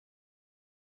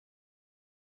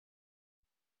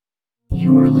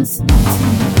You are listening to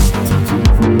DJ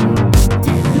Greyhünd,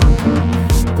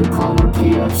 the Color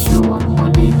Chaos Show on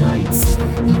Monday nights.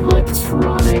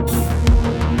 Electronic.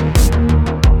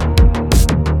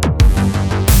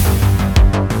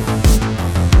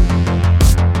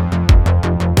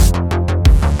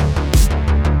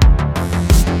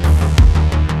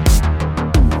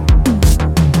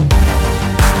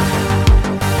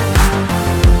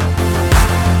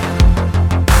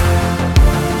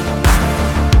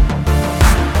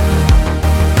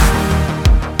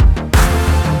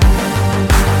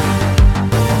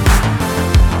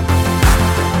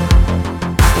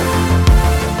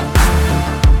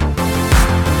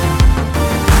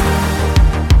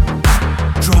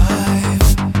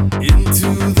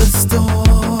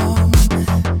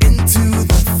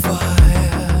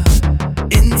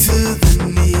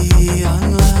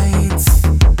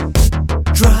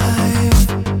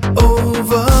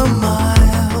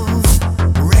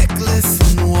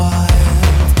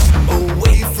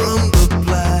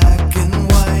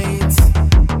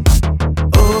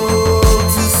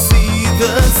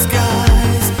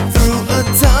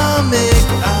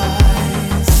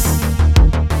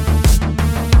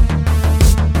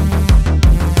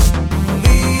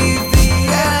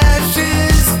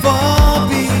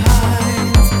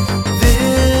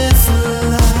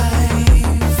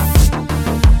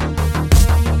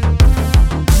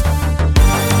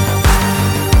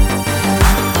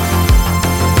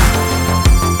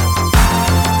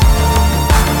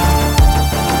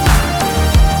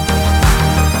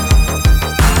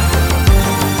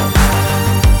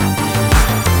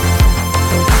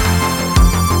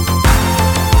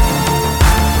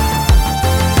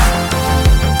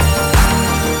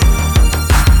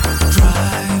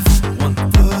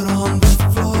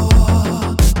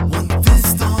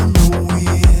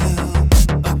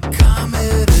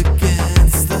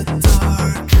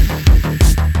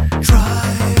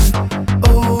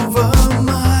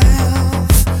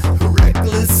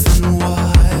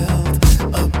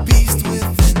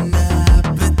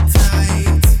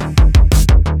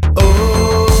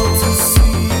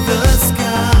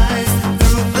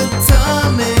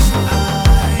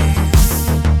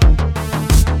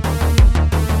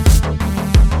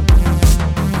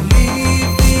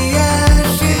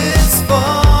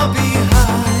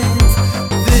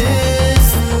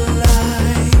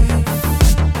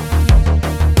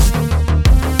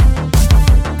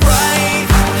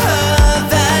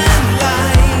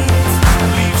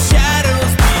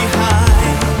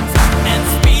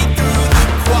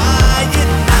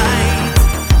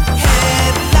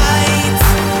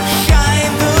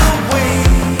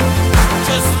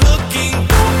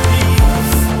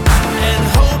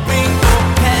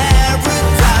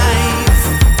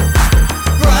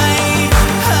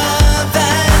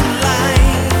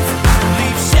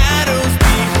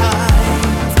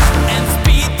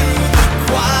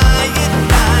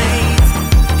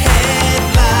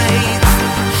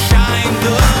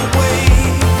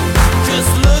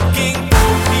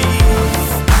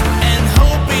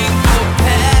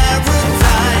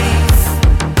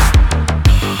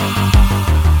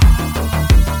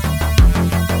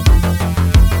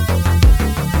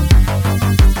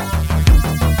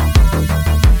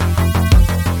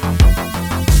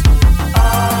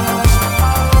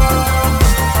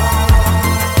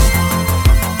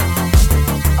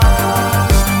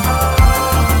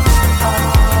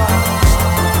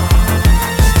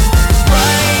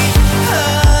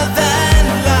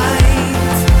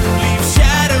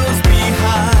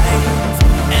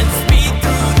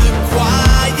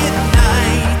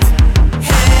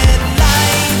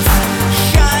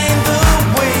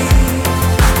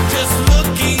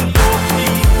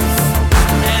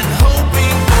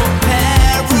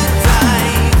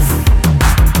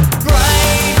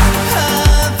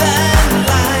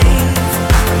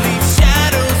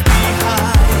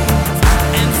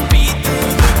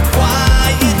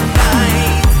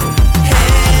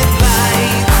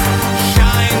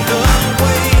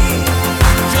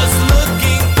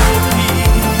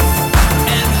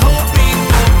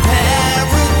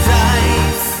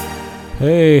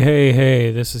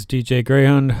 Hey, this is DJ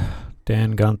Greyhünd,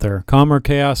 Dan Gunther. Calmer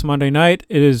Chaos Monday night.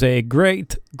 It is a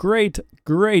great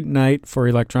night for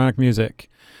electronic music.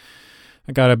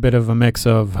 I got a bit of a mix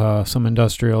of some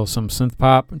industrial, some synth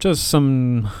pop, just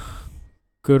some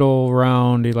good old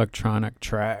round electronic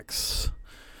tracks.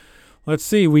 Let's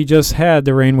see, we just had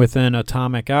The Rain Within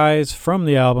Atomic Eyes from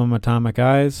the album Atomic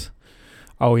Eyes.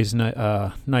 Always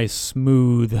nice,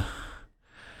 smooth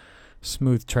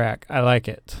track. I like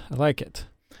it.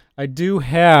 I do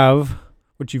have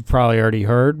which you've probably already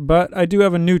heard, but I do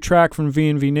have a new track from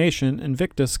V&V Nation,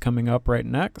 Invictus, coming up right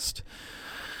next.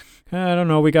 I don't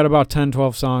know, we got about 10,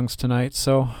 12 songs tonight,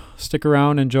 so stick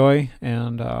around, enjoy,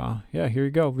 and yeah, here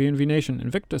you go, V&V Nation,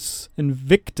 Invictus,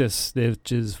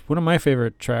 which is one of my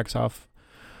favorite tracks off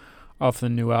the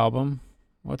new album.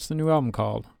 What's the new album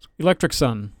called? Electric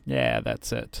Sun. Yeah,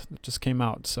 that's it. It just came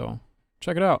out, so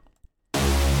check it out.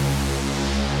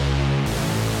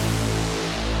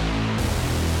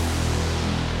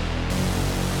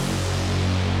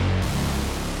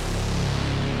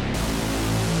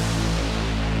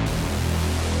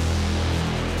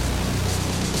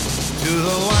 Do the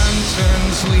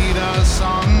lanterns lead us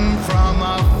on from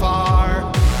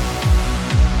afar?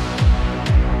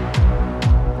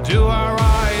 Do our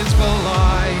eyes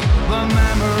belie the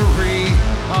memory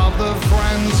of the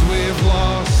friends we've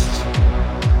lost?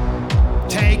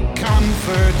 Take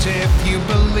comfort if you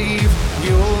believe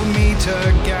you'll meet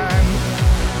again.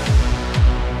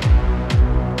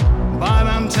 But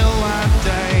until that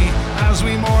day, as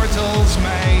we mortals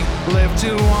may live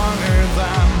to honor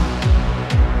them,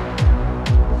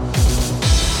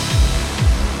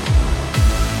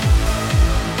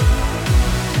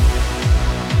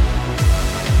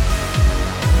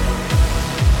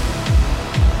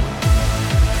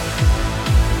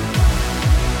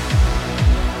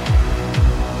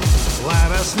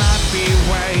 let us not be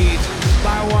weighed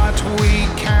by what we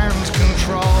can't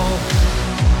control.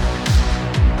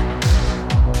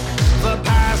 The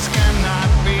past cannot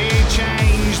be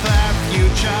changed, the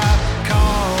future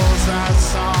calls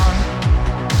us on.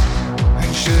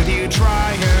 And should you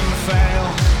try and fail,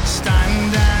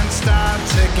 stand and start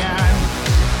again.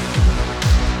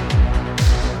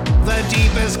 The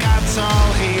deepest cuts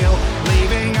all heal,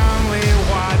 leaving only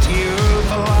what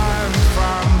you've learned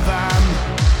from them.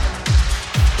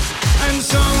 And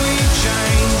so we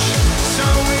change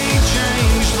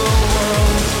the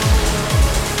world,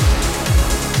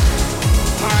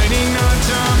 hiding not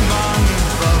among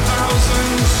the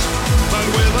thousands, but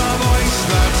with a voice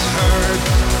that's heard.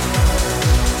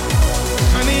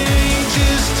 And the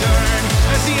ages turn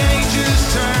as the ages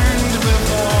turned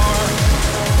before.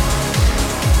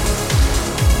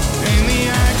 In the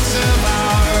acts of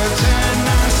our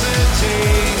tenacity,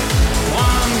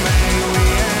 long may we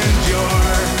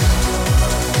endure.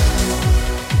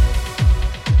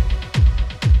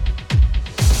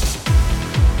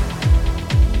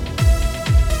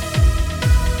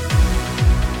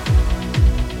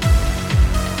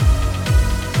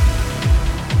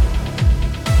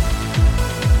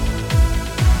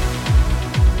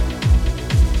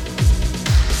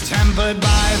 Tempered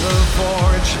by the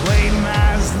forge, laden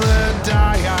as the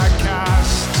die are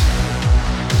cast.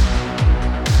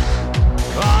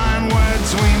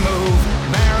 Onwards we move,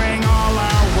 bearing all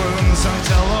our wounds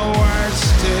until the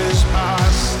worst is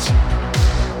past.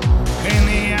 In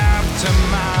the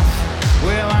aftermath,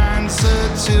 we'll answer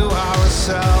to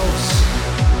ourselves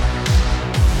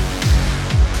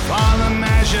for the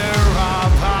measure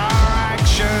of our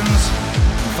actions,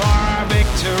 for our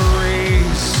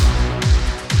victories.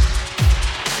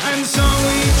 And so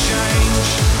we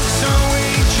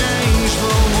change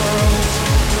the world,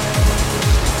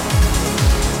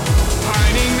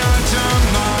 hiding not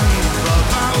among the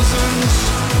thousands,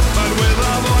 but with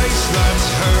a voice that's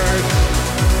heard.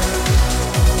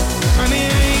 And the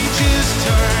ages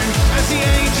turn as the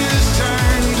ages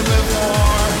turned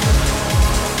before.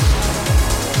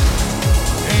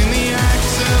 In the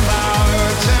acts of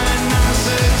our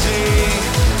tenacity,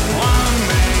 one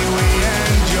may we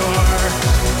endure.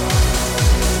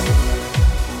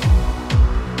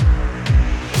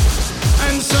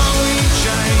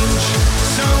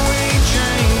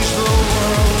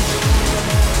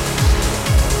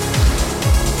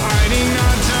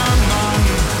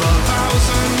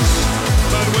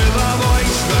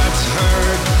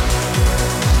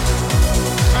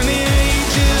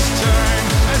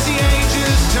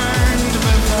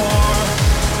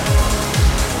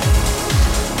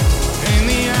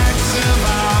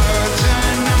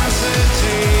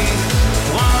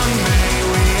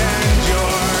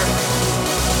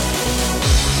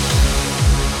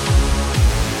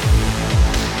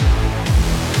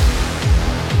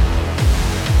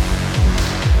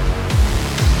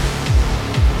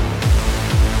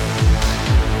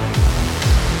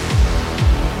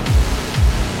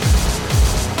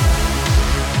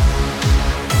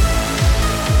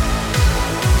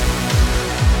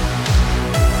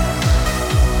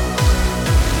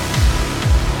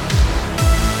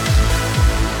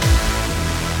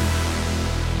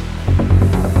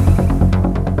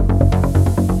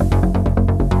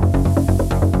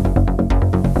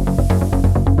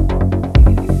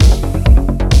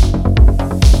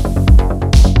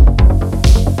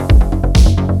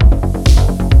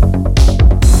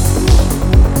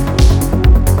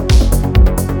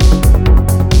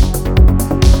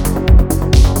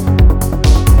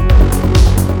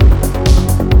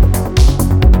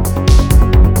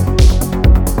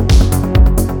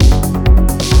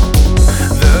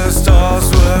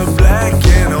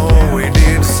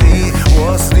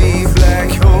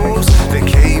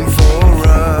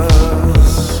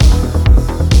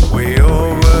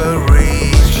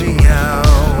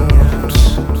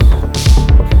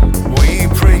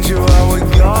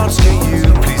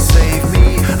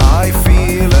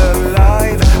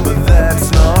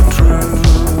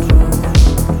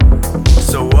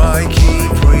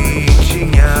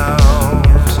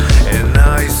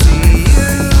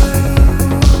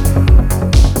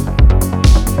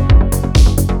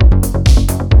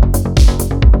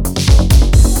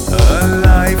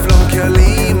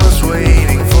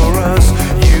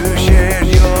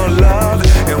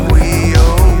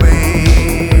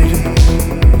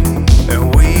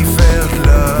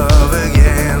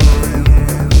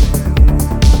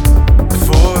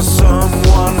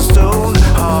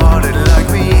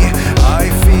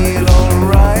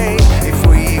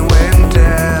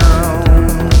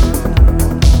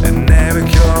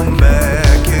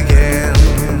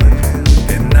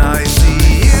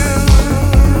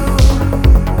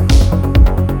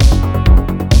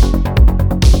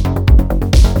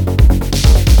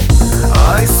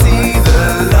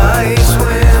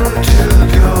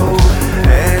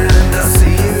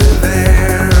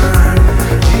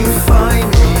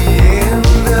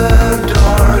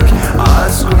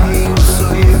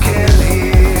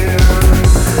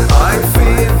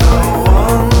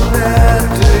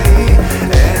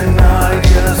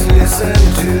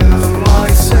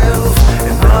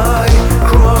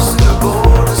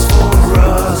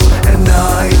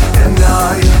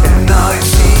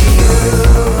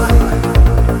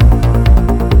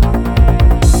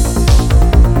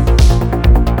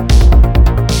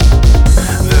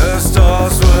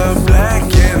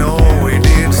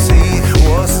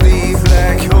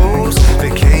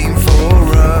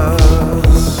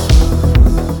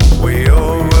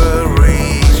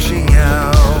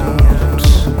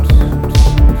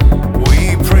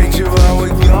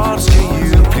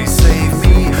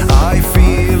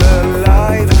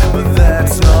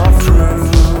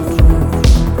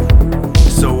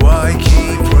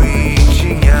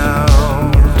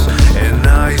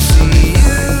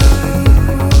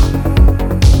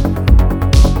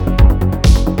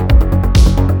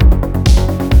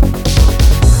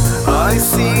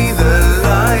 see the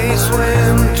lights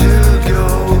when to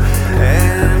go,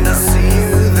 and I see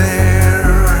you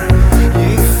there.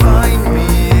 You find me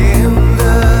in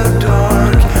the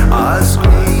dark, I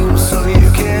scream so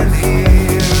you can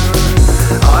hear.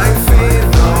 I feel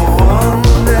the one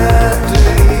that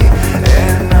day,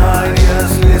 and I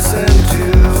just listen to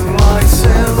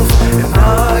myself, and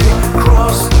I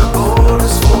cross the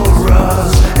borders for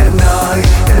us, and I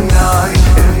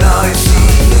see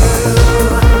you.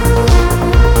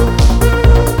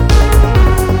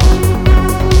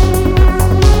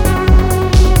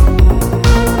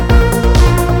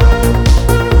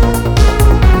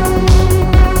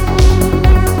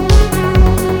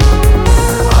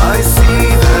 I see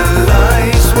the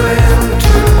lights when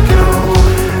to go,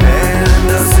 and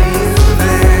I see you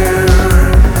there.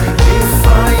 You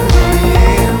find me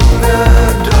in the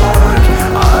dark,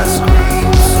 I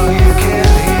scream so you can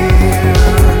hear.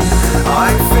 I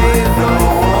feel the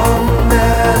one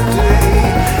that day,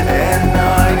 and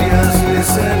I just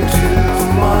listen to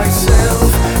myself,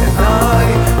 and I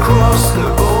cross the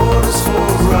borders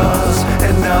for us,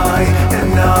 and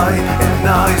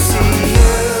I see you.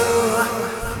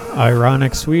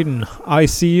 Ironic Sweden, I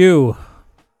See You.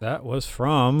 That was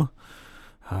from,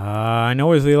 I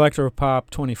know it was the ELECTRO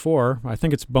 24. I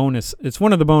think it's bonus. It's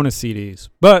one of the bonus CDs,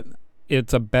 but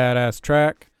it's a badass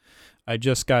track. I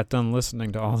just got done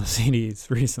listening to all the CDs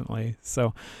recently,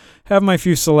 so have my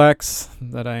few selects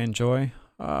that I enjoy.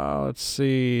 Let's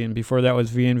see, and before that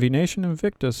was VNV Nation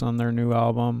Invictus on their new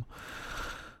album,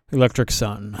 Electric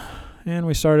Sun. And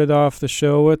we started off the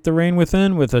show with The Rain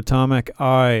Within with Atomic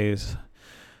Eyes.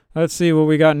 Let's see, what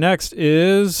we got next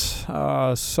is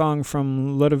a song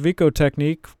from Ludovico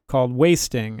Technique called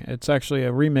Wasting. It's actually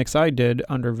a remix I did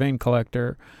under Vein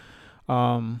Collector.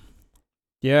 Don't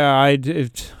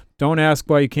ask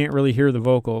why you can't really hear the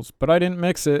vocals, but I didn't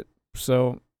mix it,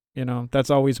 so, that's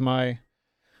always my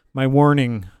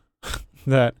warning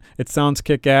that it sounds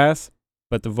kick-ass,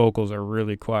 but the vocals are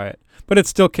really quiet. But it's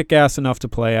still kick-ass enough to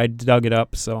play. I dug it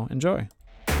up, so enjoy.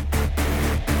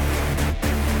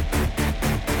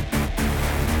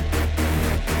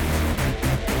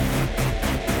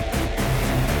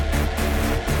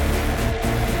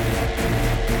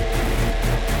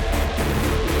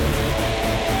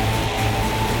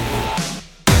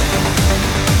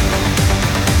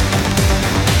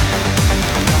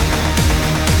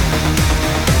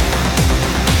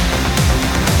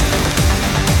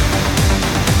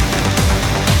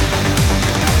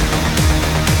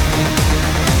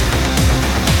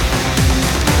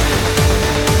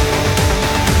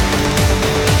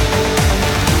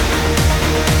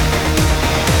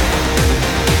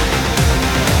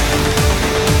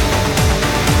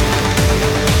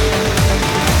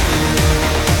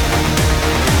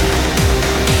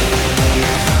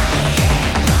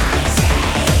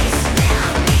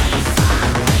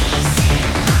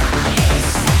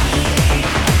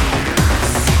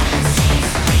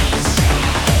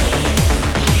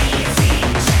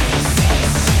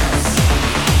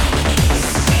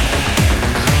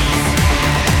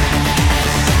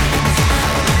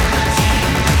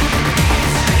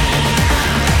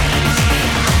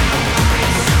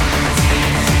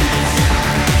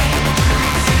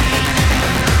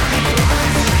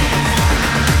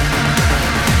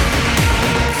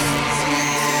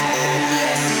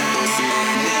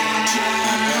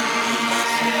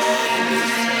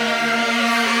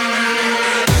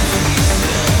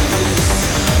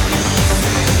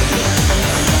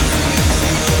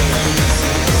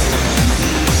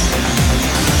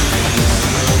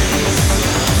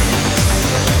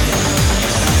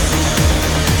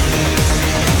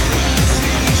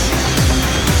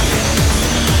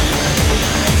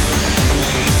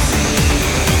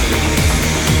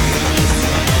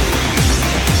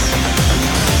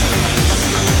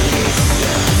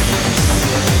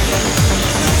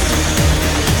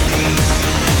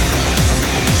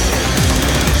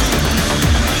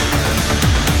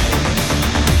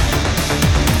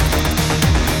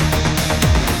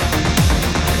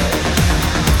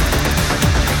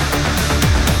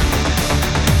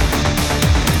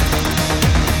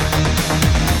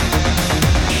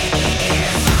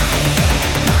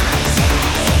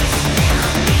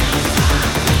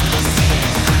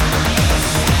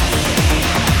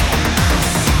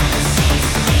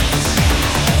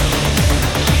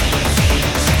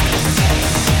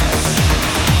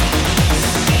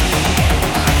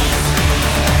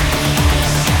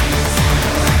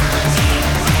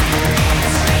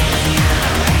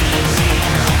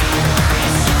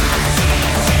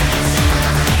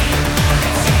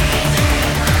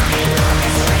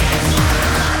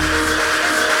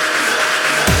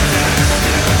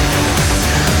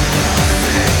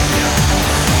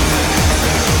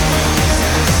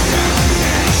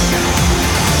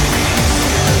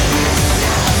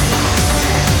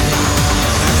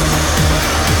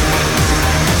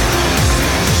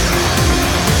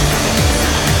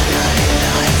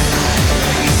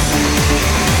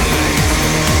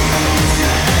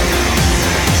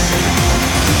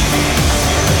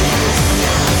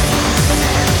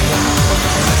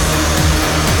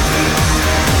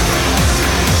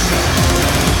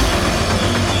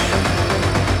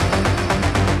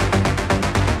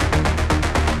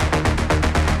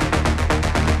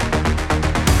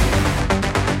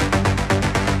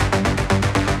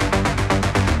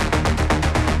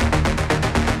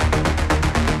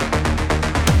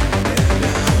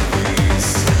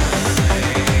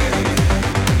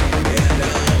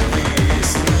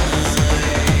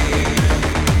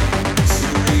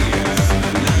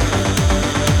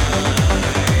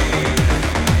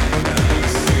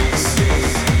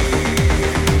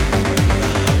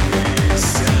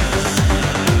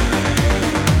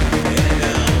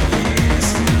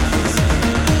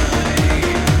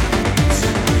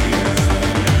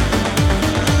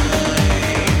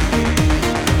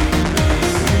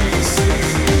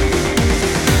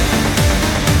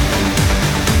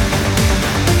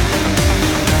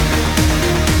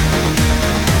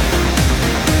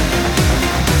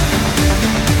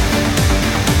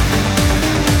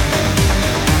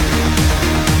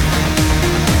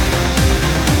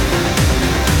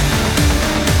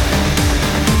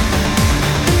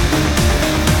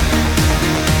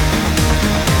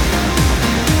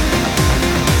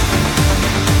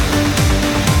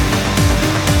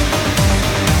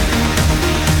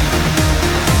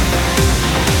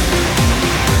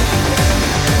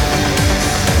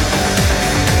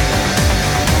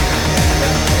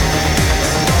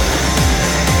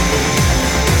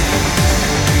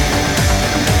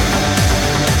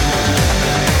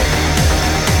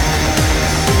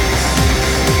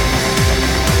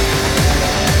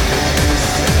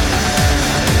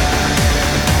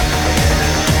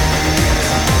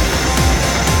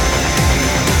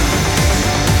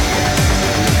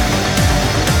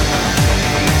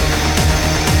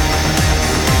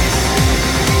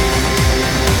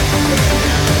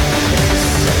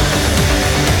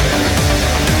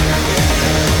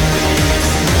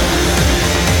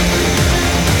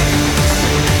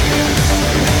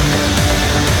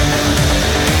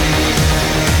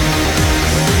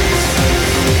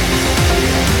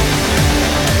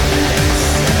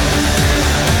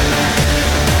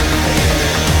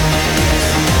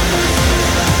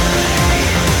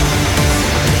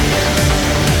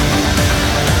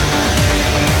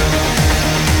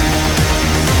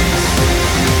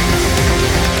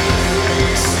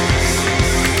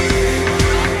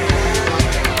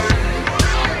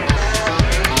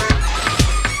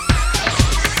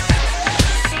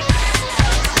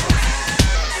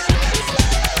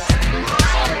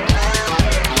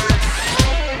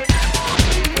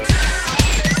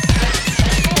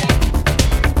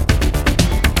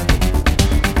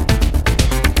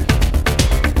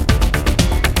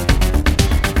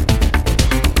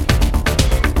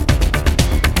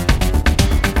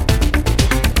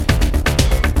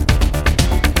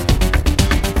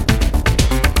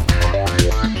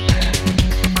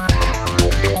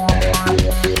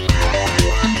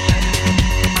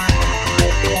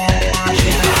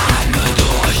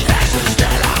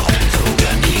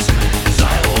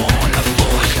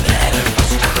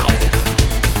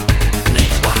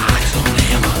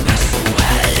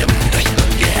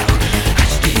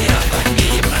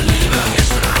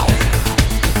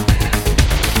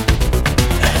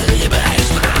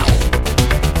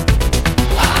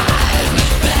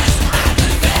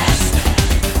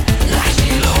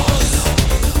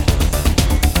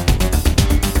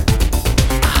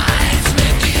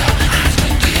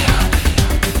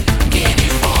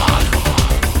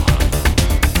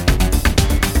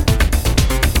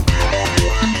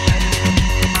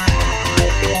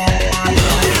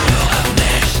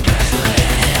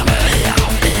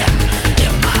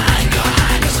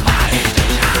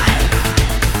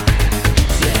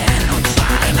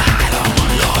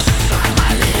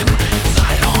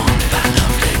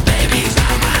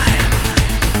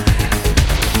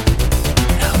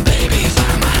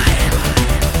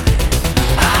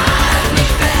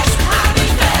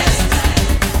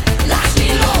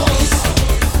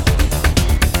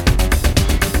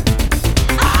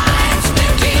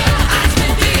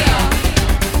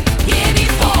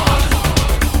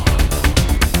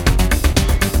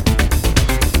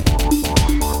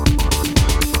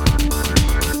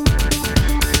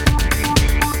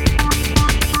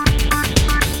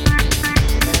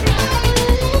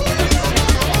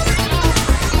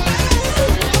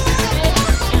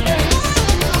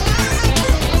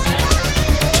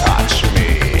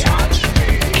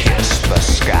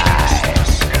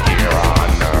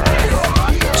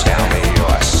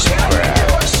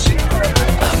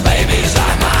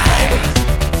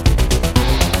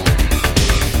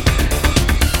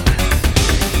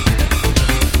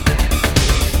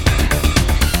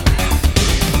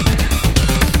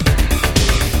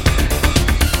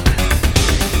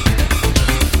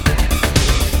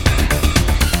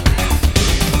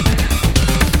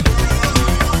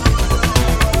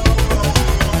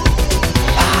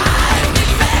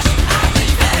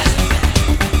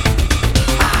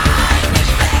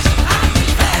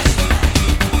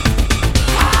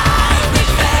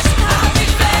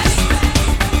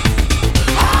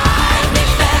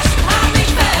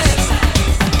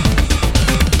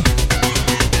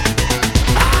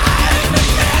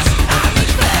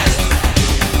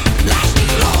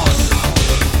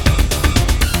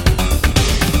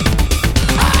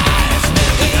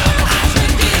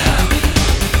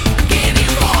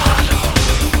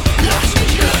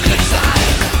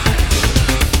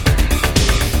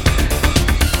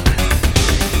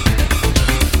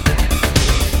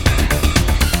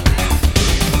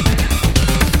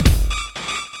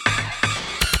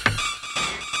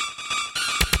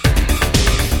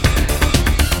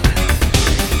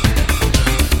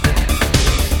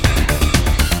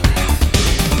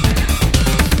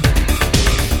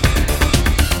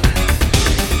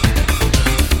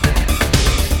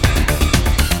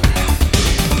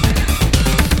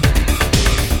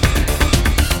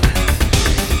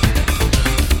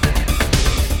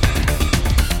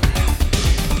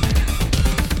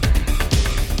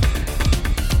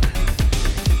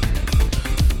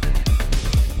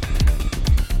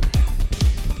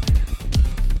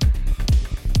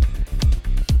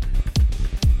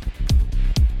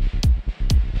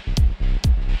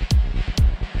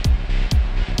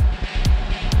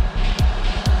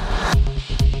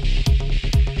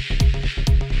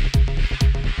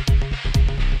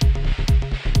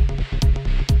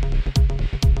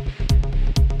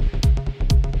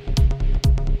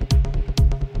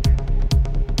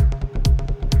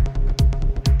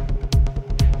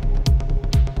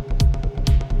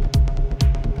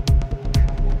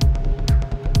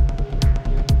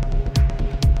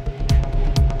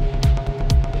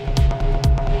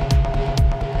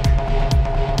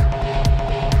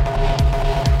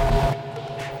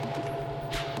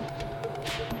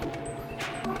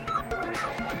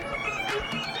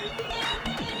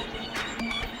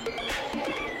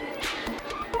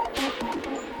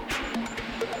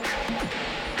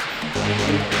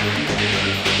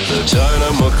 The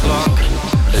dynamo clock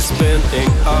is spinning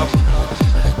up,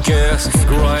 gas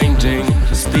grinding,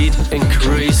 speed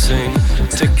increasing,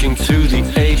 ticking through the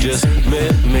ages,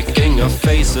 mimicking our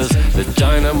faces. The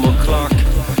dynamo clock,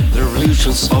 the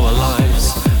revolutions of our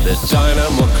lives. The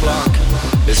dynamo clock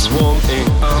is warming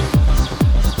up,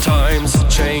 time's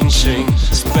changing,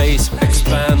 space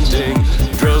expanding,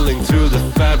 drilling through the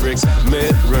fabrics,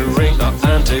 mirroring our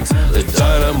antics. The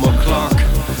dynamo clock,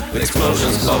 the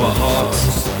explosions of our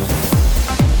hearts.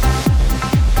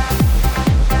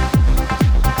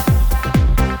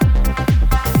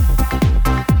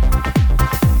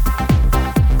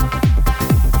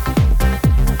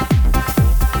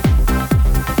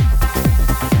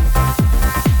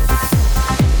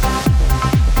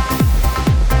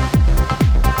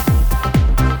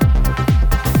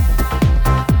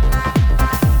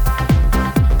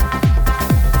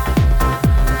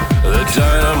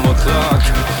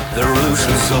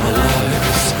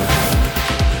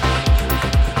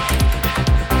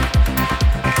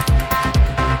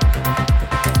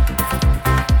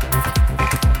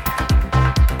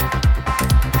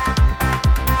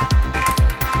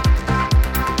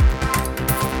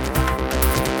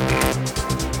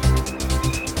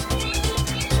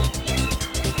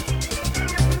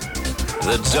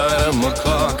 The dynamo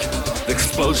clock,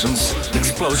 explosions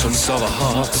of our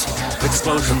hearts.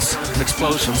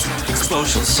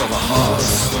 Explosions of our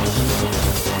hearts.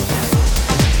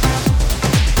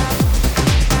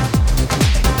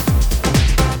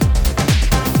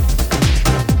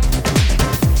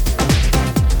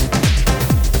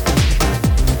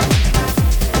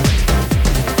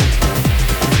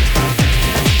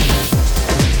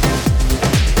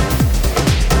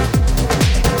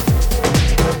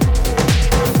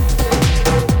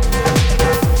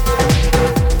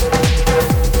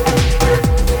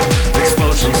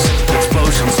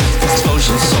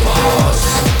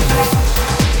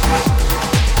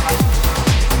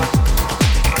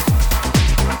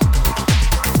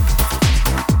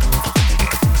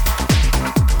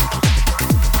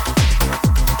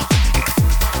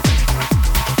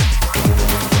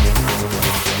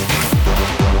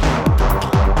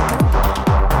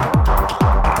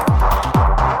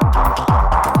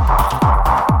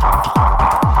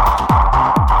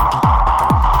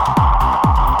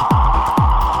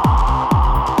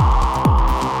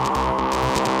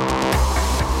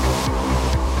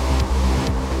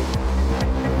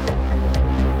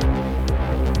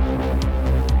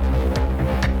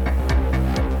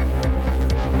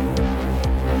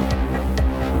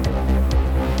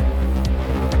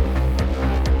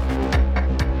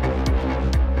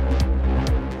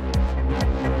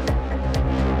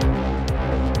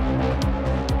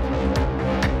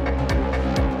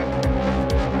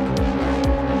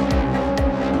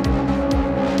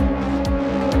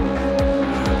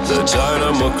 The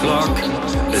dynamo clock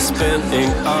is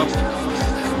spinning up,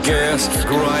 gas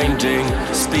grinding,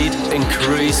 speed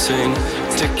increasing,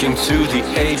 ticking through the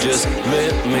ages,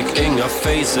 mimicking our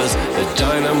faces. The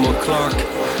dynamo clock,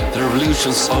 the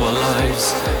revolutions of our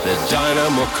lives. The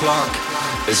dynamo clock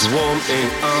is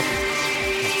warming up,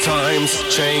 time's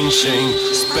changing,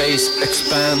 space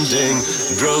expanding,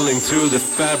 drilling through the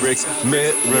fabrics,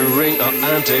 mirroring our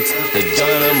antics. The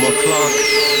dynamo clock,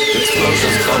 the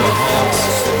explosions of our hearts.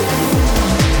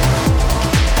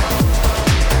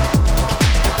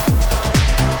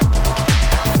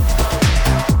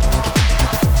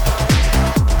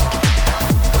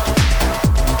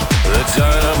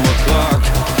 Dynamo clock,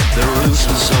 the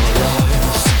revolutions of our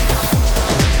lives.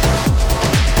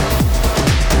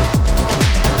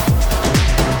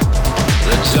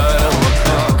 The dynamo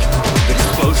clock,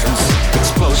 explosions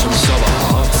of our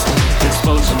hearts.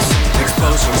 Explosions of our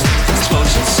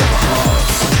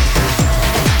hearts.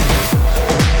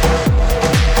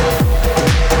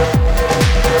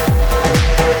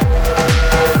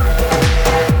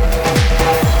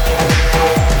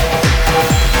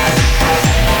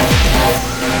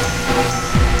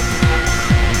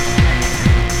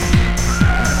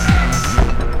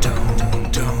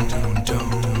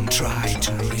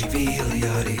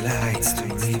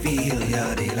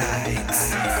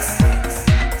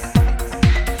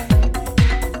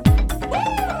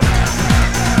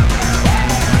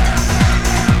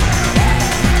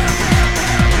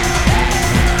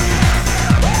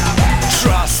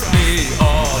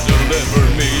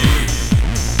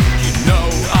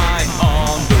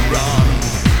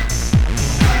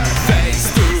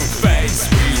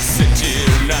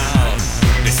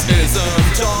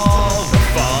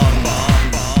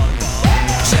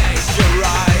 Take your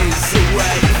eyes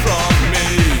away from me.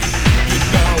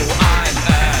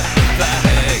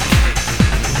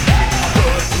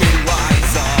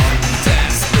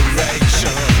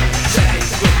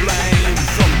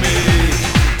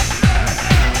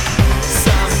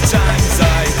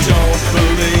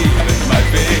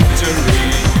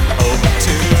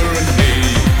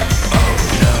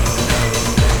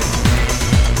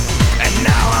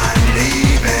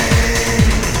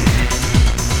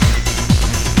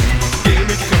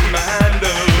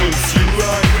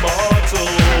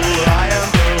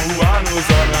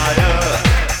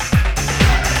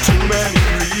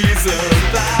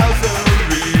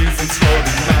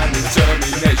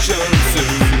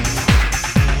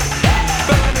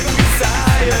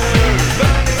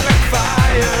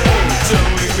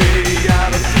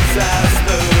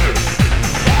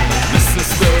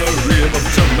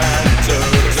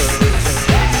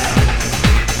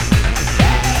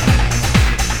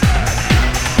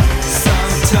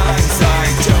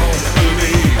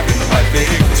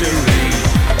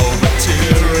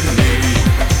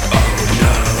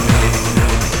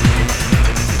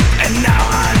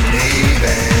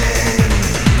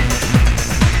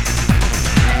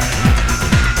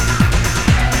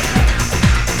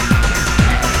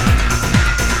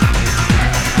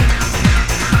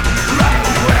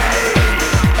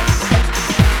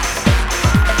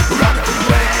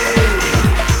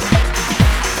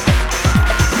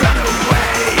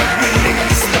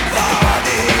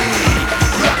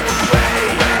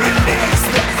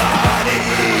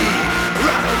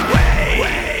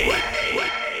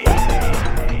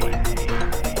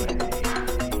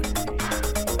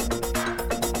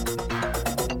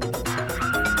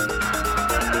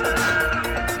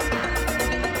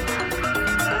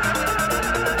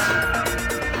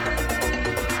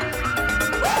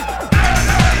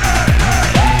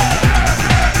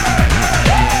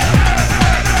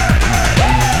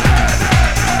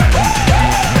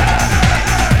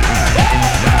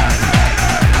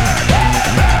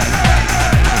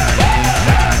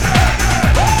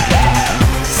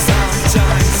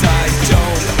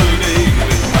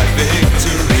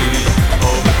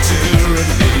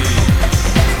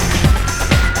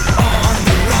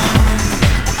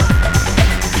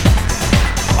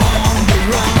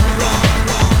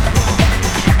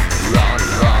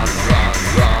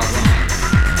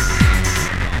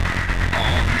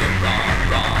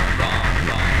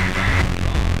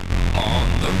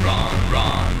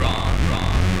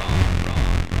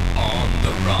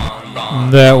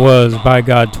 That was By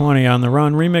God 20 on the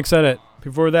Run remix edit.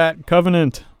 Before that,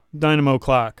 Covenant, Dynamo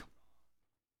Clock.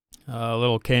 A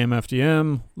little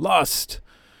KMFDM, Lust,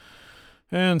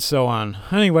 and so on.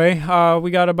 Anyway,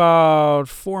 we got about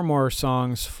 4 more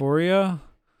songs for you.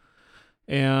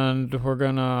 And we're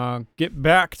going to get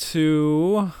back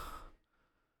to...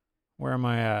 Where am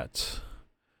I at?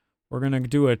 We're going to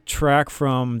do a track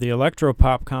from the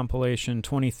ELECTRO compilation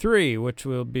 23, which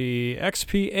will be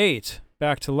XP8,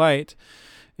 Back to Light.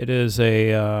 It is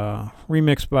a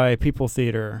remix by People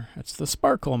Theater. It's the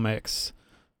Sparkle mix.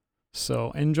 So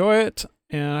enjoy it.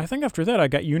 And I think after that I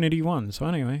got Unity 1. So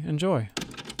anyway, enjoy.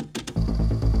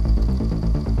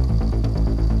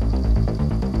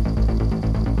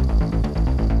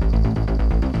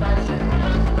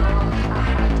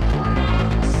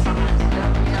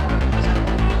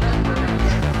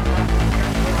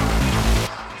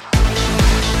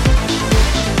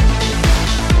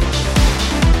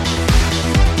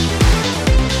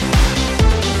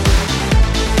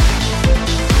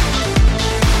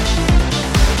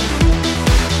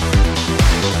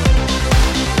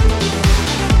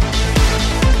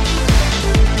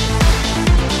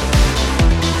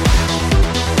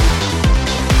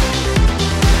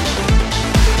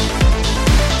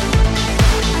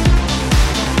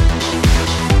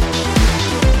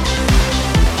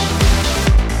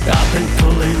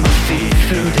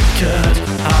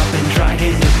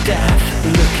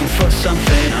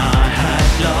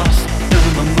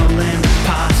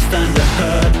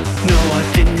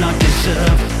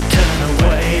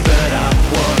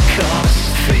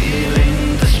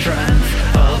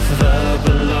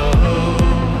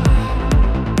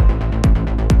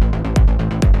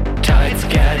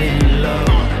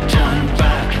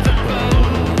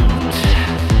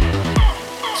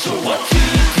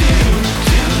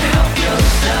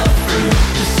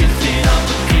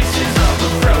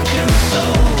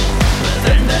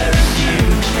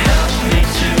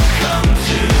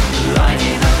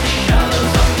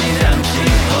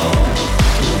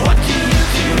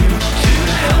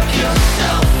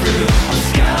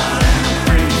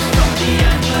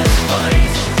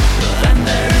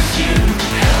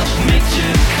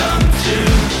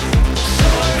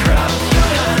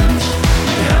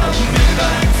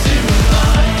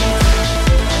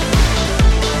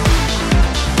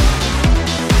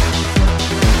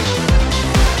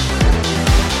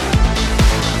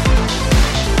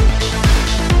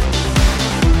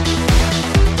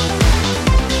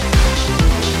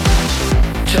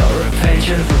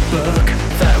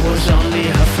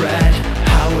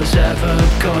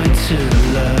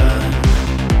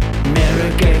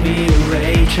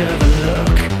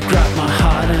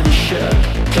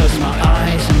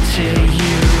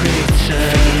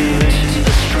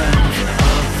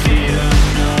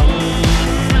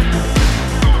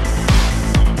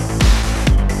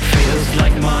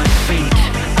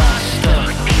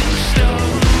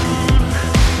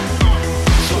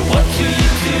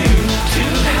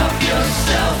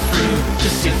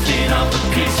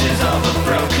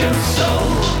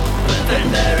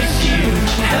 Then there is you,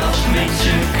 help me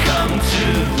to come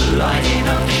to lighting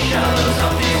up the shadows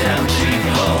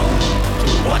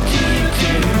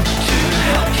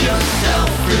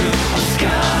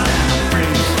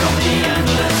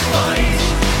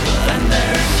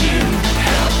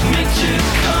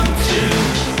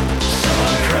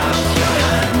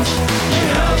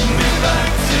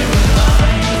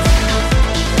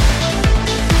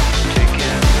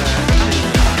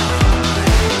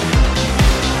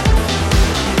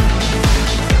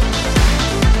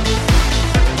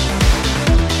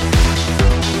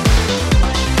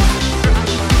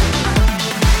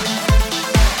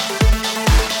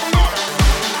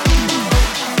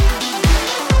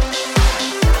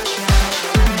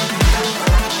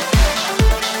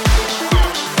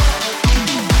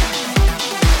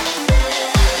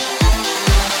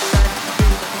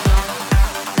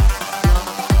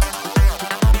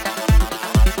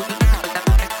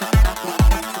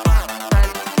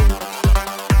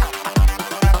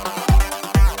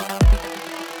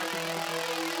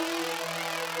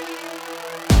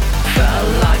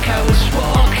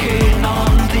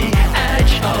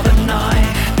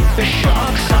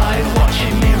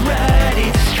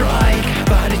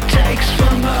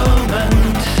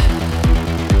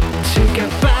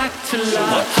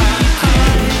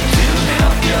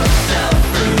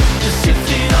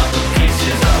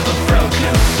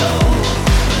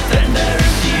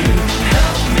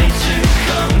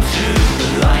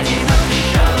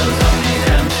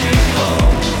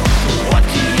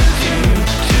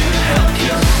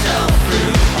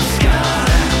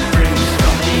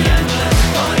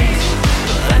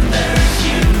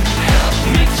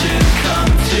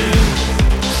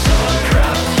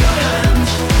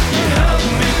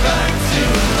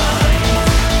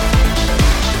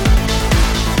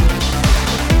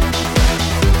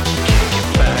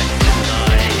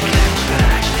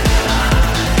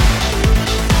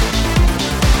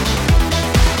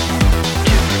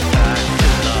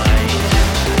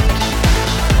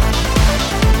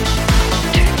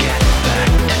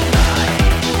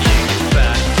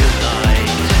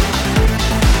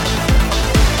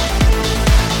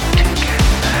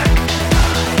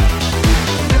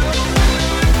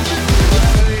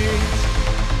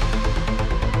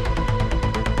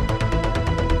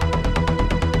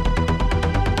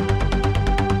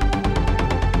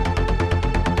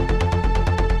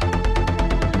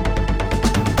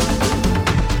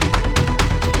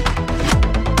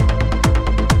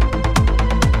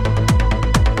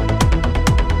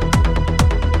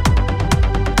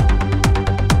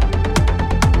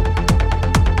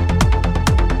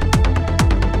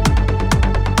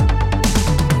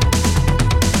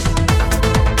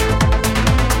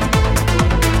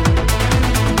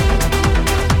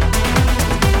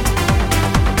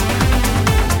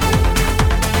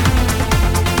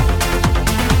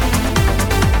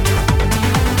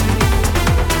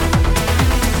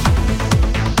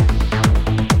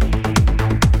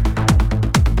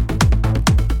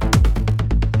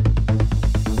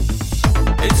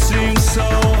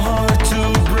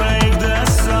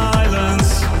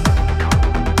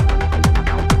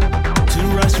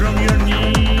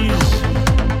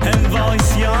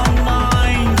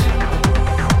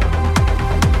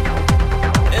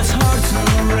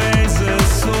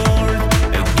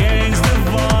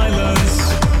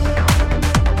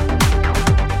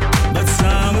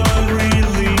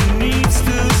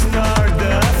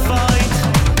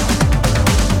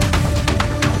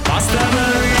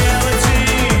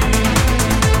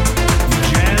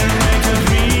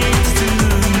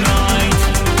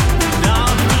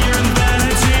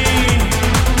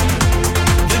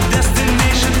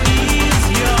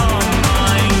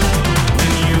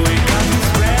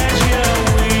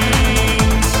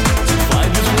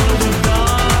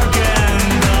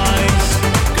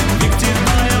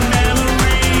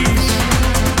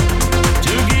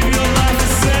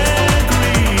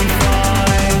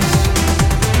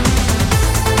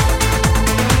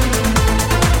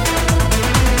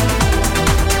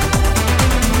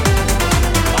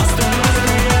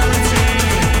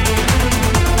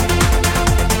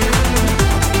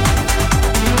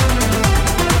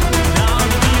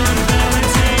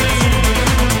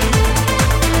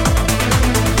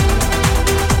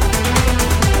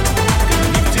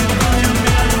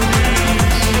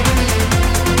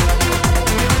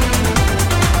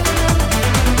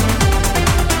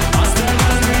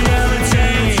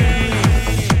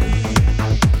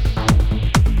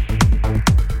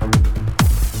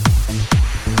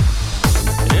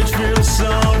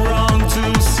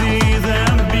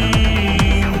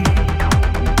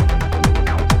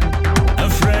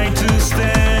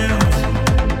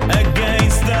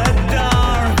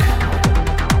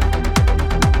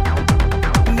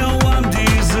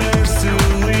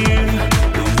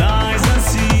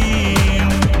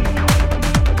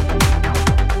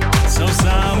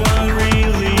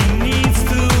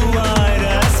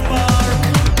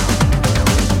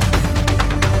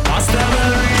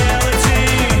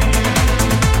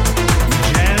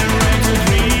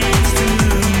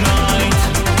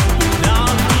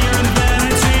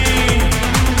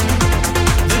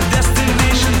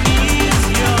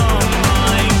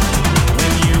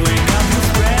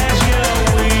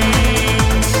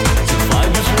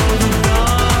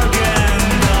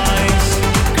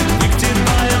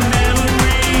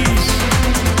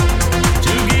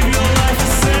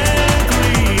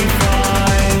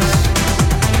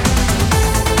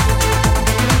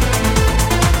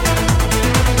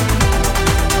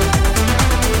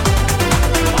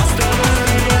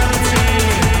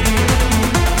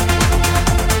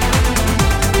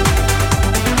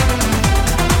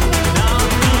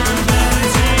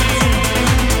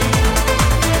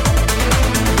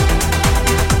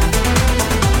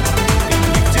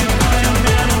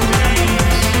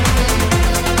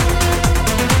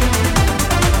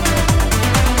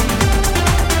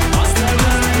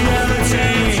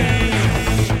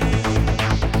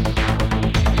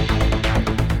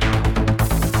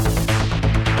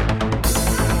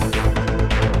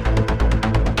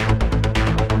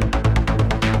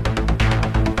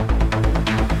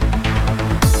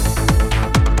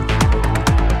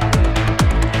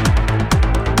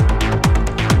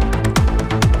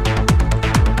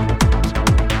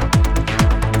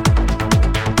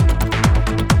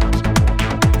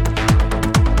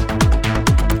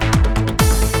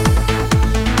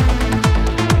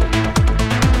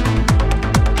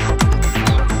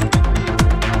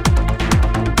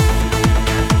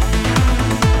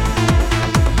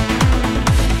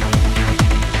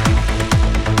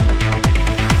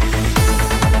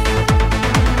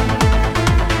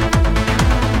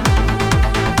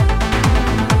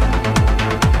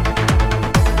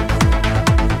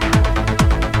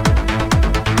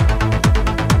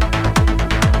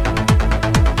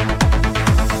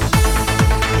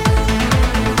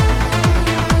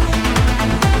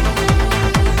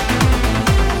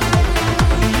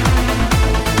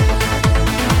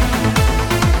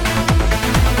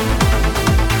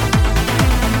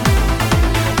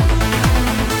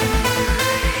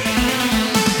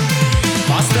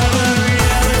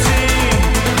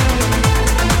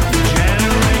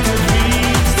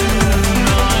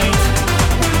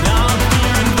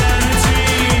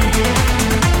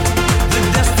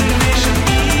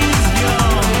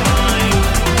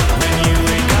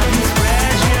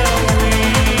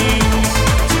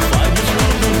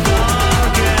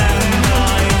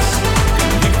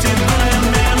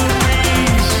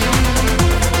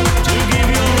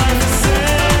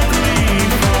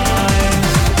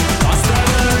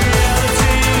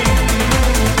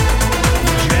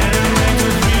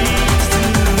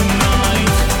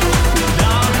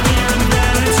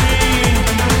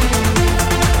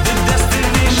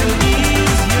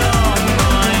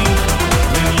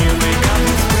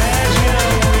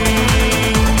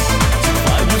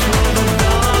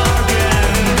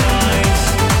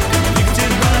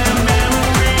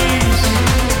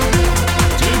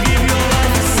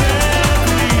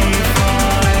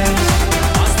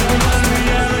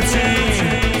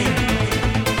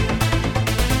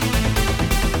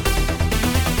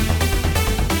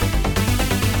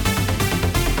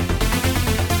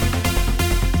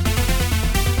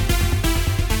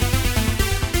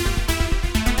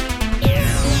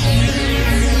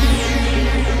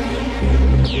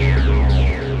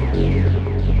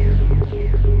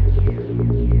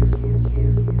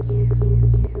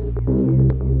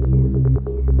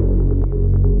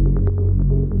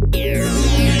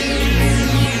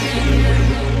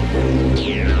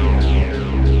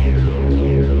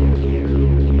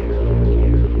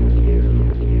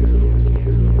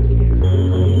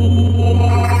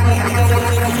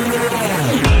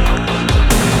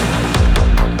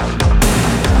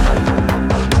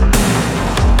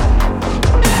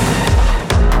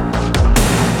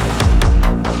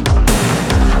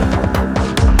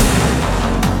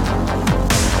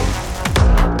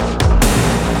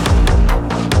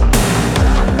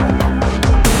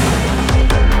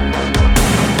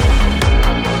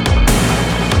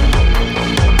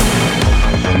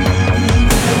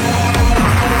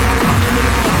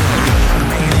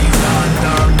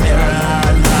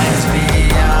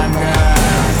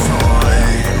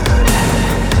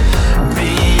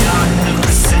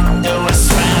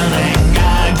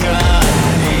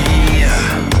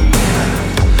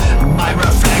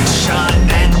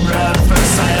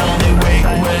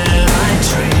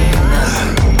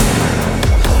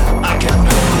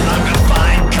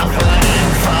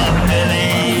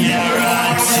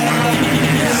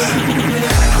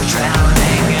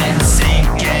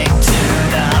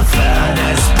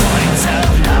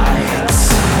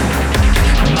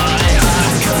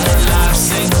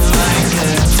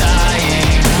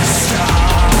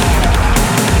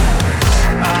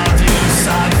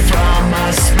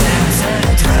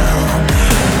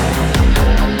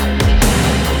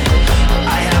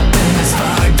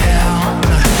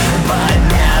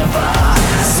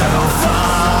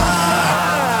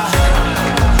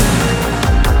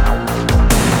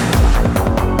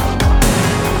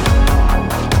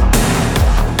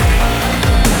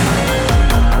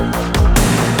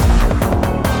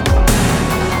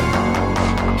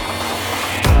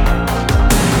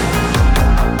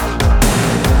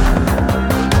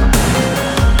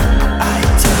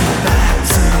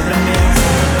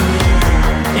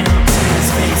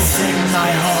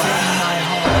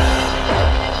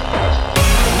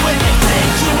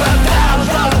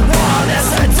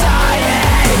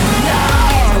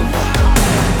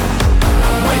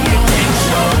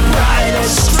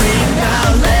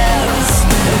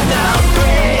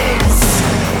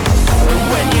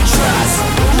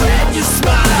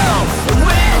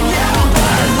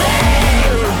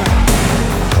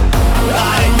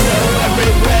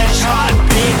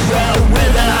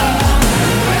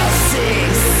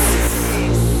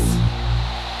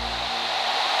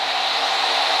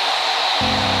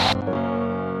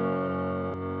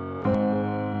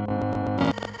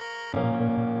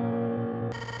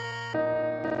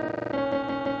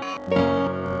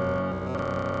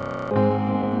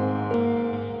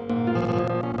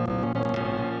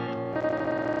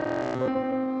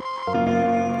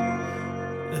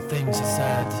you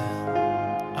said,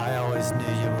 I always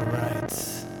knew you were right.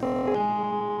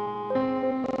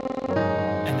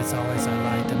 And it's always I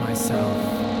lied to myself.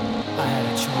 I had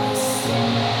a choice.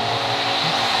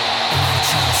 And I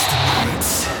chose tonight.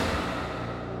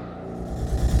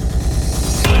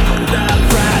 The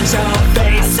fragile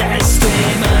faces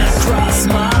stream across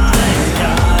my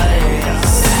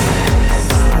eyes.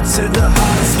 To the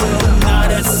hearts will not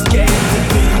escape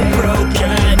being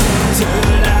broken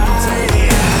tonight.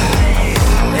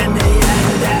 In the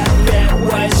end, that bit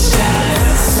was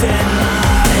just in my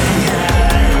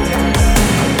head.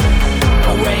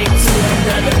 Awake to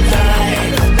another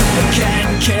life that can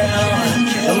kill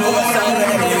what's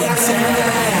already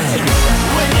dead.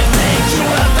 When you think you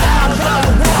about the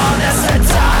world as a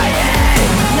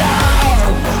dying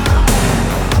now.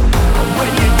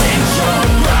 When you think your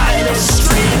brightest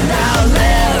stream now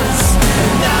lives,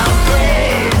 now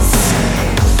breathes.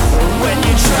 When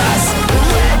you trust,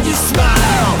 when you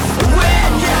smile,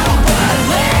 when you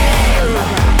believe.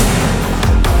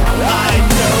 I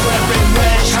know every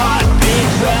wish heartbeat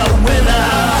will wither,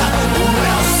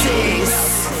 will cease.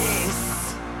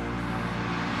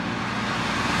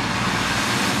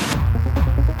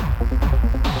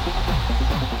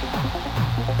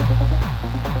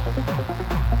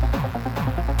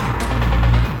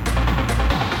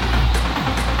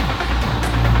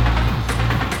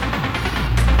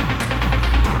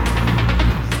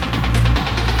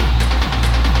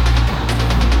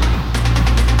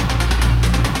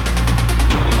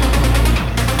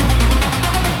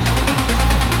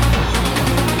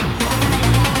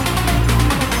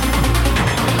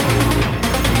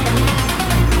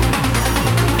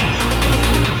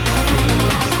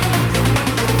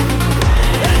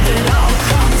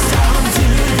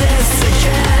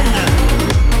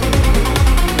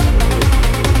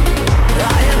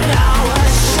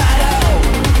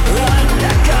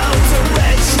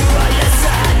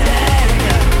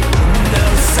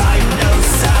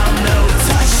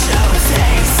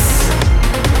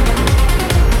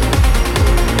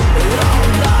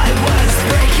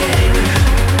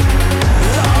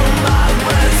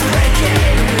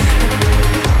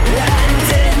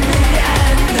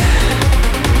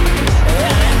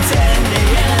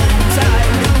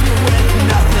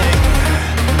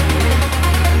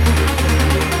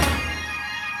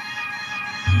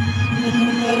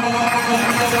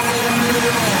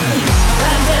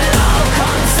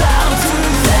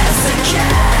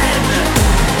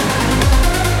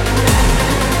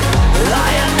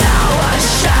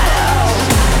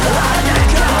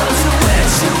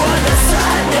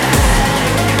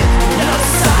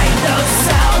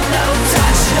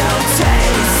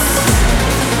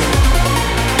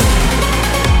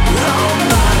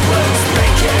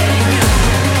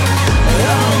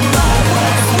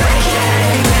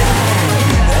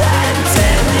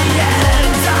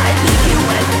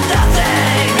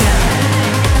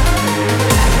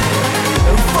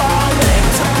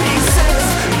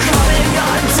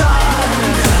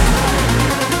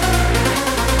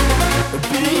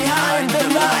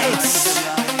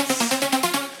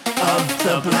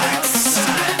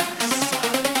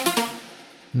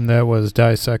 That was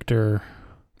Dissector,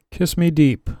 Kiss Me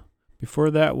Deep.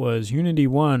 Before that was Unity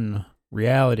 1,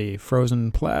 Reality,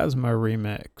 Frozen Plasma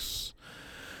remix.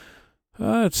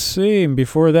 Let's see,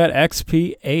 before that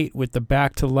XP8 with the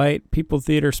Back to Light People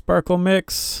Theater Sparkle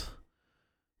mix.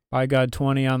 By God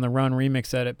 20 on the Run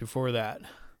remix edit before that.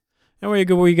 And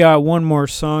we got one more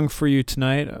song for you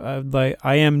tonight.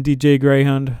 I am DJ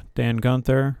Greyhünd, Dan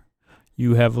Gunther.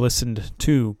 You have listened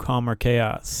to Calmer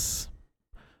Chaos.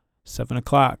 7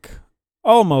 o'clock,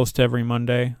 almost every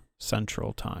Monday,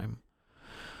 Central Time.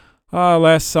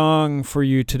 Last song for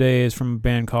you today is from a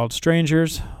band called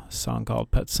Strangers, a song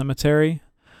called Pet Cemetery.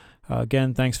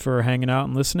 Again, thanks for hanging out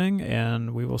and listening,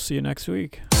 and we will see you next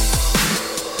week.